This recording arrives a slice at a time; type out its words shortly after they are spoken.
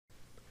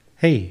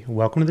Hey,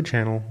 welcome to the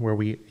channel where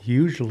we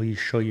usually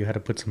show you how to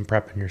put some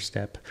prep in your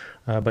step.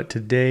 But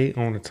today I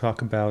want to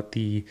talk about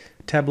the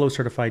Tableau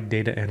Certified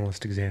Data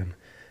Analyst exam.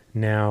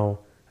 Now,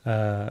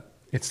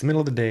 it's the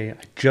middle of the day. I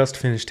just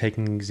finished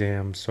taking the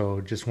exam,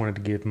 so just wanted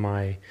to give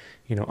my,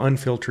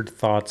 unfiltered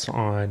thoughts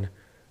on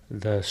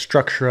the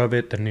structure of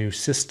it, the new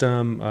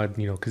system,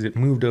 because it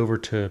moved over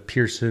to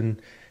Pearson,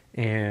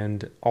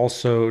 and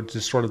also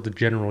just sort of the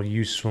general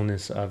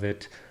usefulness of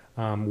it,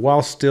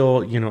 while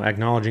still,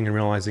 acknowledging and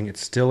realizing it's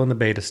still in the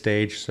beta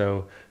stage.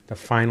 So the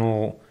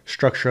final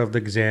structure of the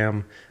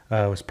exam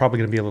was probably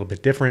going to be a little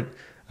bit different,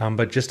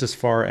 but just as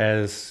far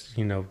as,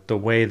 the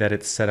way that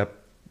it's set up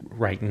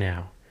right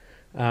now.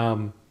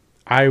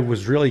 I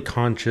was really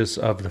conscious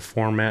of the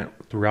format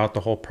throughout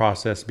the whole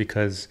process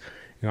because,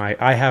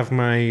 I have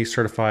my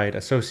certified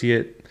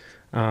associate,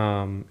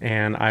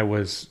 and I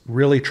was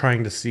really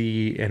trying to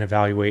see and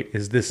evaluate,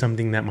 is this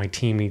something that my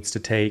team needs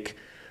to take?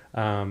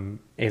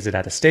 Is it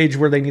at a stage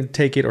where they need to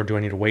take it, or do I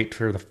need to wait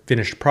for the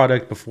finished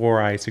product before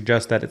I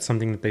suggest that it's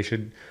something that they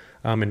should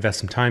invest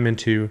some time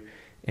into?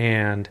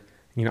 And,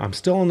 I'm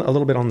still a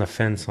little bit on the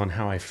fence on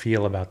how I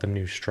feel about the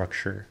new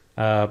structure.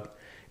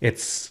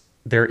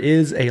 There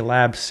is a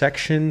lab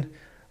section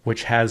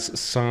which has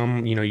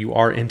some, you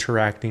are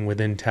interacting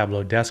within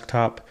Tableau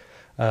desktop.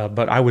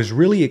 But I was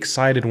really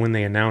excited when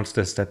they announced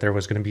this, that there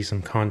was going to be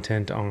some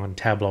content on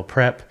Tableau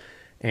Prep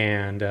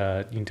and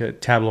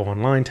Tableau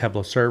Online,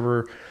 Tableau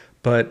Server.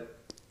 But,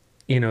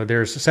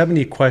 there's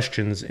 70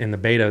 questions in the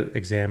beta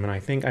exam, and I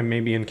think I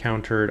maybe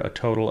encountered a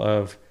total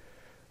of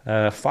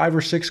 5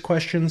 or 6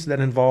 questions that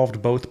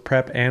involved both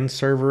prep and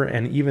server,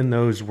 and even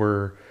those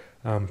were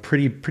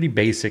pretty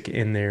basic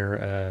in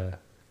their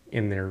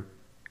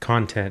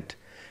content.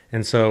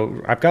 And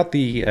so I've got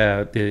the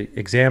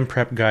exam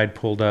prep guide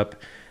pulled up,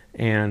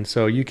 and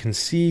so you can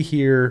see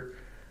here,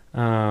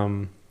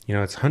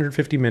 it's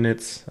 150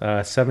 minutes,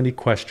 70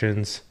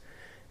 questions,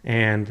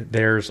 and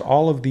there's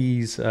all of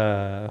these,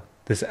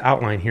 this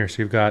outline here.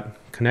 So you've got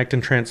connect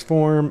and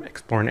transform,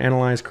 explore and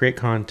analyze, create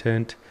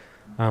content,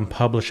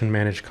 publish and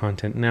manage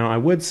content. Now I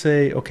would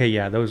say, okay,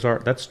 yeah,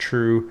 that's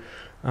true.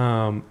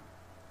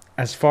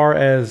 As far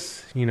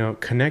as,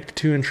 connect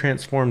to and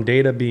transform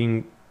data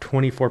being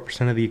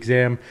 24% of the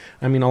exam,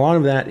 I mean, a lot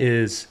of that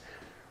is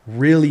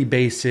really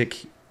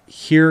basic.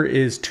 Here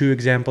is 2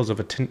 examples of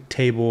a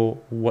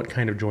table. What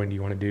kind of join do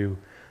you want to do?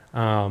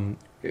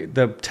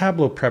 The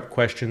Tableau prep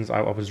questions,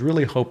 I was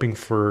really hoping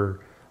for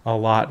a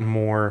lot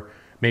more,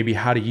 maybe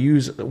how to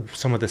use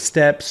some of the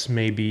steps,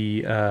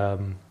 maybe,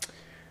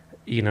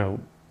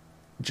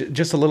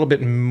 just a little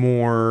bit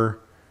more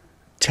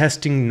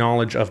testing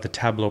knowledge of the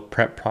Tableau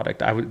prep product.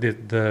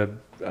 The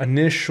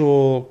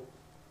initial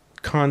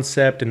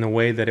concept and the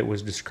way that it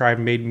was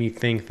described made me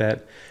think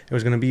that it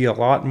was going to be a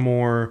lot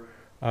more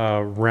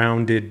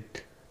rounded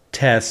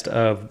test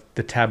of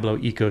the Tableau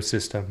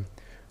ecosystem.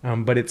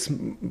 But it's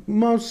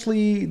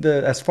mostly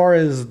as far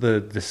as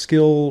the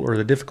skill or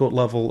the difficult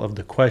level of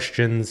the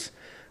questions,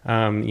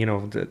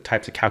 the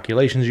types of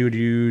calculations you would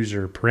use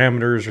or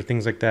parameters or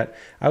things like that.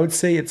 I would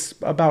say it's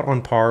about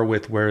on par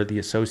with where the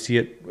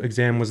associate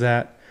exam was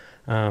at.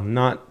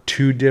 Not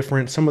too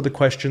different. Some of the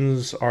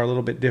questions are a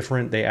little bit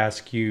different. They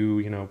ask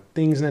you,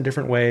 things in a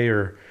different way,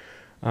 or,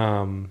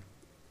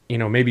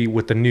 maybe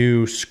with the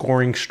new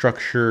scoring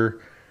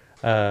structure,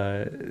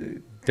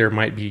 there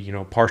might be,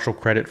 partial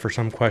credit for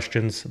some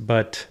questions,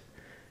 but,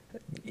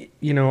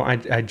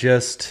 I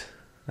just,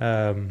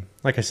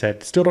 like I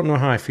said, still don't know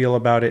how I feel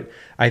about it.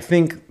 I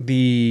think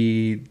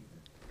the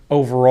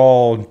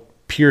overall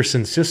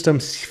Pearson system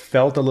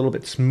felt a little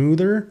bit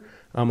smoother,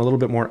 a little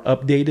bit more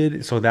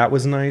updated, so that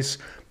was nice.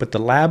 But the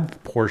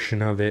lab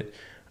portion of it,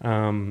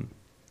 the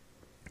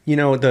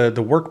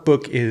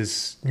workbook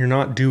is, you're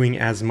not doing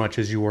as much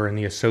as you were in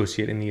the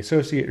associate. In the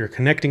associate, you're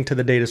connecting to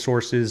the data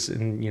sources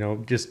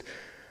and, just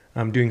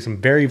doing some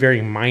very,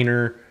 very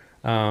minor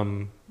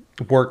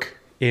work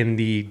in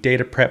the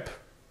data prep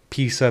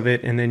piece of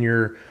it. And then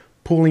you're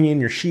pulling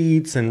in your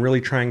sheets and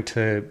really trying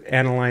to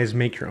analyze,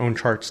 make your own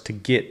charts to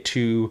get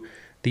to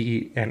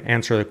and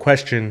answer the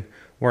question.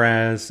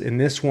 Whereas in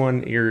this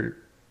one, it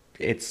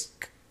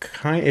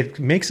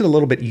makes it a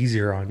little bit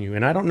easier on you.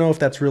 And I don't know if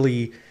that's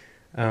really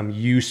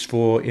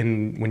useful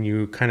when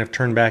you kind of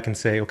turn back and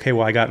say, okay,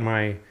 well, I got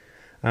my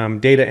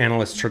data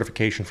analyst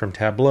certification from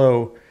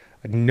Tableau.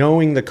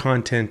 Knowing the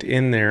content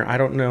in there, I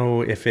don't know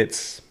if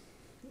it's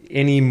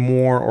any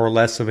more or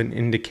less of an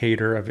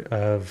indicator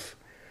of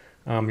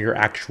your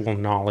actual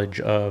knowledge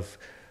of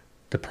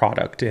the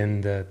product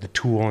and the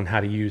tool and how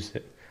to use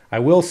it. I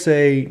will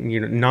say,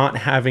 not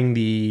having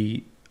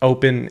the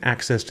open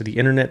access to the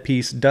internet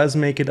piece does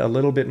make it a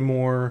little bit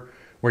more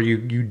where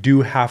you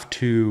do have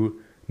to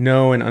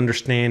know and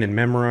understand and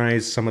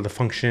memorize some of the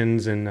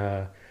functions and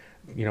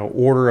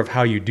order of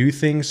how you do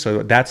things.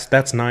 So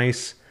that's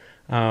nice.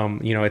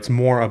 It's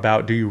more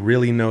about, do you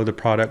really know the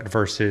product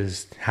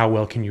versus how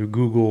well can you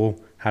Google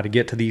how to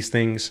get to these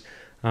things.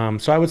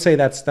 So I would say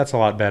that's a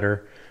lot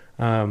better.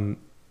 And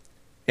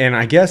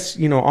I guess,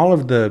 all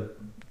of the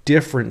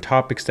different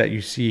topics that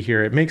you see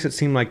here, it makes it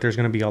seem like there's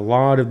going to be a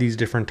lot of these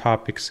different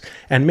topics,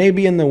 and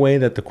maybe in the way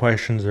that the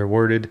questions are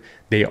worded,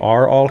 they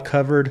are all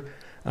covered,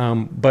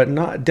 but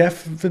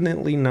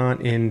definitely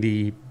not in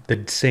the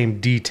same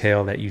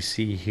detail that you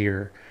see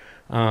here.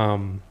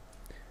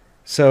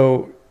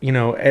 So, you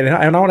know,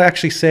 and I would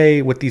actually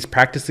say with these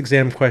practice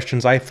exam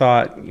questions, I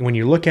thought when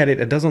you look at it,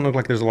 it doesn't look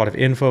like there's a lot of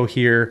info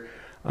here.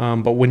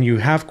 But when you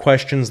have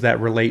questions that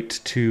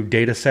relate to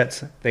data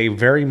sets, they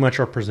very much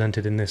are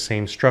presented in this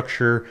same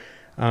structure.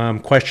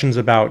 Questions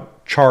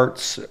about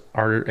charts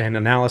and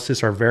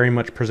analysis are very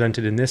much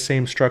presented in this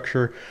same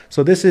structure.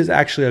 So this is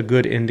actually a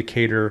good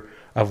indicator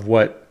of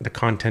what the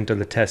content of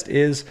the test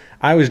is.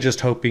 I was just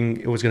hoping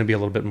it was going to be a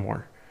little bit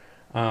more.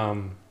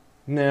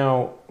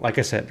 Now, like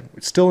I said,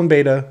 it's still in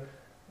beta.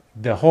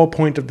 The whole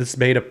point of this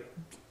beta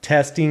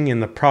testing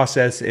and the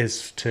process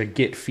is to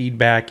get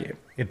feedback,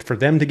 for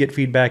them to get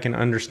feedback and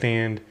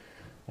understand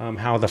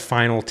how the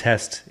final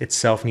test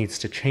itself needs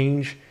to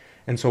change.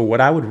 And so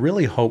what I would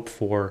really hope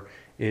for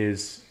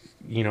is,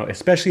 you know,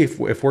 especially if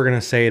we're going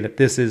to say that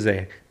this is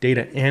a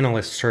data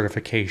analyst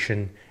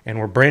certification and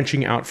we're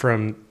branching out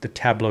from the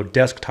Tableau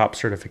desktop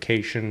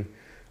certification,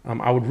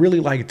 I would really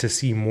like to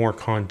see more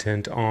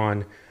content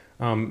on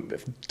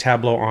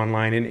Tableau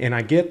online. And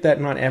I get that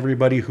not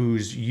everybody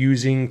who's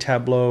using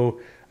Tableau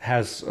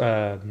has,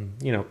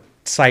 you know,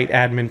 site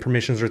admin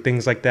permissions or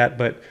things like that,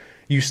 but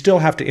you still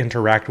have to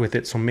interact with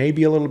it. So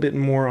maybe a little bit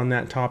more on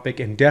that topic,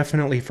 and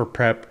definitely for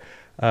prep,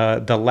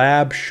 the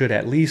lab should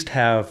at least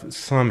have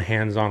some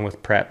hands-on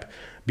with prep,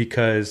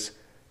 because,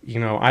 you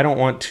know, I don't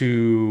want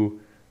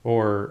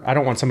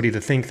somebody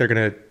to think they're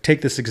going to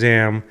take this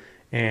exam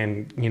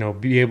and, you know,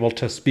 be able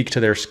to speak to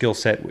their skill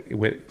set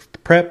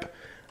with prep.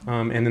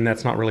 And then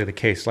that's not really the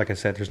case. Like I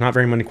said, there's not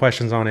very many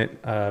questions on it.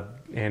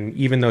 And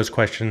even those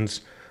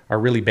questions are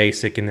really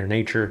basic in their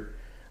nature.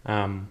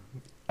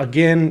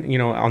 Again, you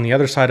know, on the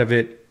other side of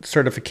it,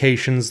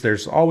 certifications,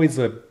 there's always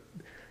a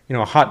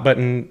hot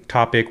button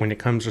topic when it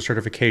comes to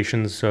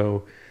certifications.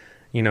 So,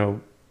 you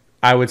know,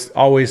 I would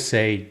always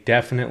say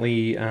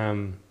definitely,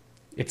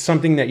 it's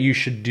something that you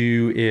should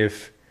do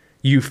if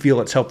you feel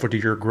it's helpful to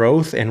your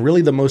growth. And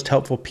really the most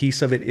helpful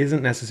piece of it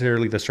isn't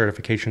necessarily the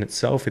certification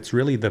itself. It's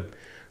really the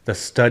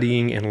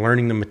studying and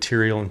learning the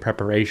material in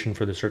preparation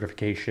for the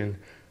certification.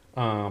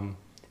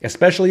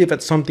 Especially if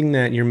it's something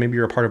that maybe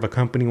you're a part of a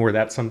company where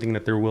that's something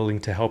that they're willing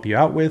to help you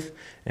out with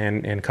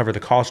and cover the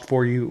cost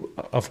for you.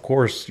 Of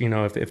course, you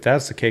know, if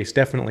that's the case,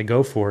 definitely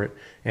go for it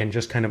and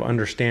just kind of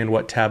understand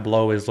what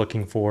Tableau is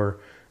looking for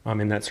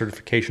in that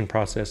certification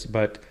process.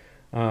 But,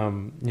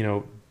 you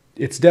know,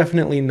 it's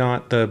definitely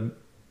not the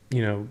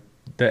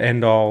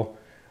end all.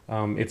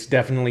 It's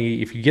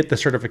definitely, if you get the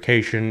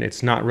certification,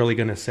 it's not really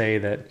going to say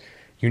that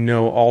you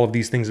know all of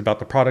these things about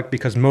the product,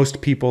 because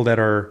most people that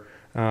are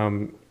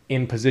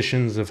in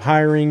positions of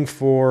hiring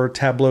for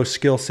Tableau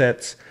skill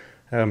sets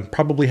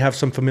probably have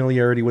some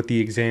familiarity with the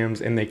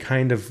exams, and they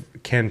kind of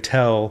can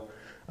tell,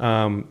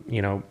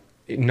 you know,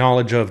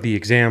 knowledge of the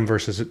exam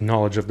versus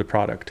knowledge of the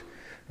product.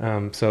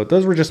 So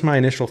those were just my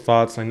initial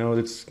thoughts. I know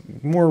it's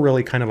more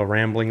really kind of a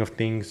rambling of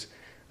things.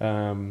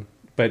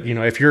 But, you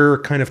know, if you're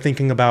kind of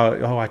thinking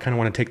about, I kind of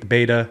want to take the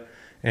beta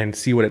and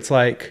see what it's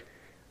like,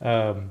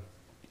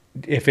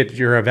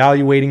 you're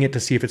evaluating it to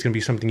see if it's going to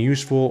be something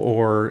useful,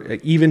 or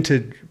even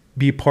to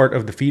be part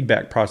of the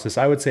feedback process,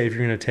 I would say if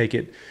you're going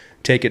to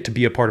take it to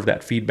be a part of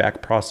that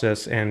feedback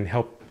process and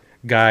help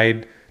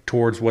guide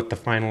towards what the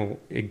final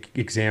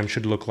exam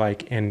should look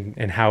like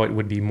and how it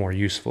would be more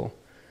useful.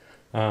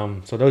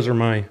 So those are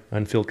my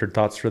unfiltered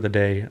thoughts for the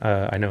day.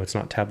 I know it's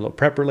not Tableau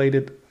prep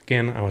related.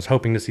 Again, I was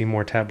hoping to see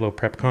more Tableau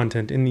prep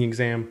content in the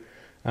exam.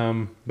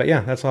 But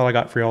yeah, that's all I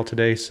got for y'all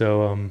today.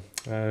 So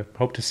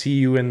hope to see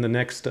you in the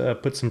next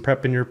Put Some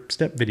Prep in Your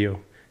Step video,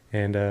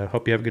 and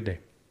hope you have a good day.